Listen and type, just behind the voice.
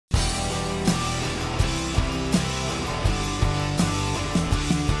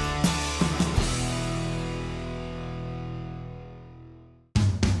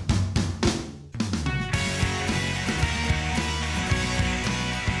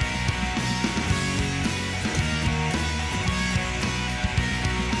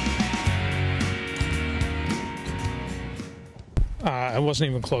It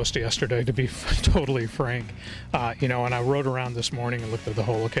wasn't even close to yesterday, to be totally frank. You know, when I rode around this morning and looked at the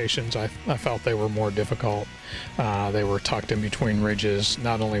hole locations, I felt they were more difficult. They were tucked in between ridges.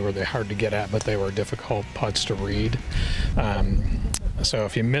 Not only were they hard to get at, but they were difficult putts to read. So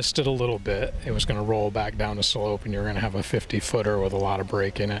if you missed it a little bit, it was going to roll back down the slope and you're going to have a 50-footer with a lot of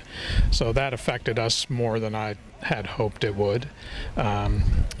break in it. So that affected us more than I had hoped it would.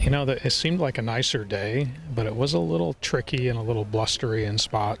 You know, it seemed like a nicer day, but it was a little tricky and a little blustery in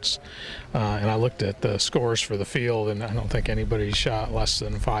spots. And I looked at the scores for the field, and I don't think anybody shot less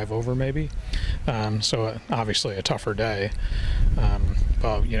than 5 over maybe. So obviously a tougher day.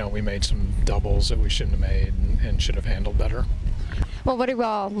 But, you know, we made some doubles that we shouldn't have made and should have handled better. Well, what are you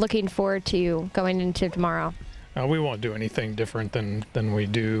all looking forward to going into tomorrow? We won't do anything different than we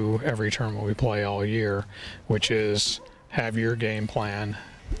do every tournament we play all year, which is have your game plan,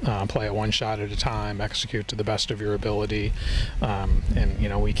 play it one shot at a time, execute to the best of your ability, and you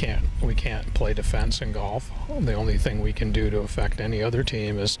know, we can't play defense in golf. The only thing we can do to affect any other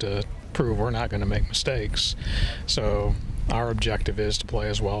team is to prove we're not going to make mistakes. So our objective is to play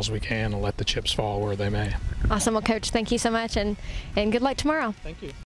as well as we can and let the chips fall where they may. Awesome. Well, Coach, thank you so much, and good luck tomorrow. Thank you.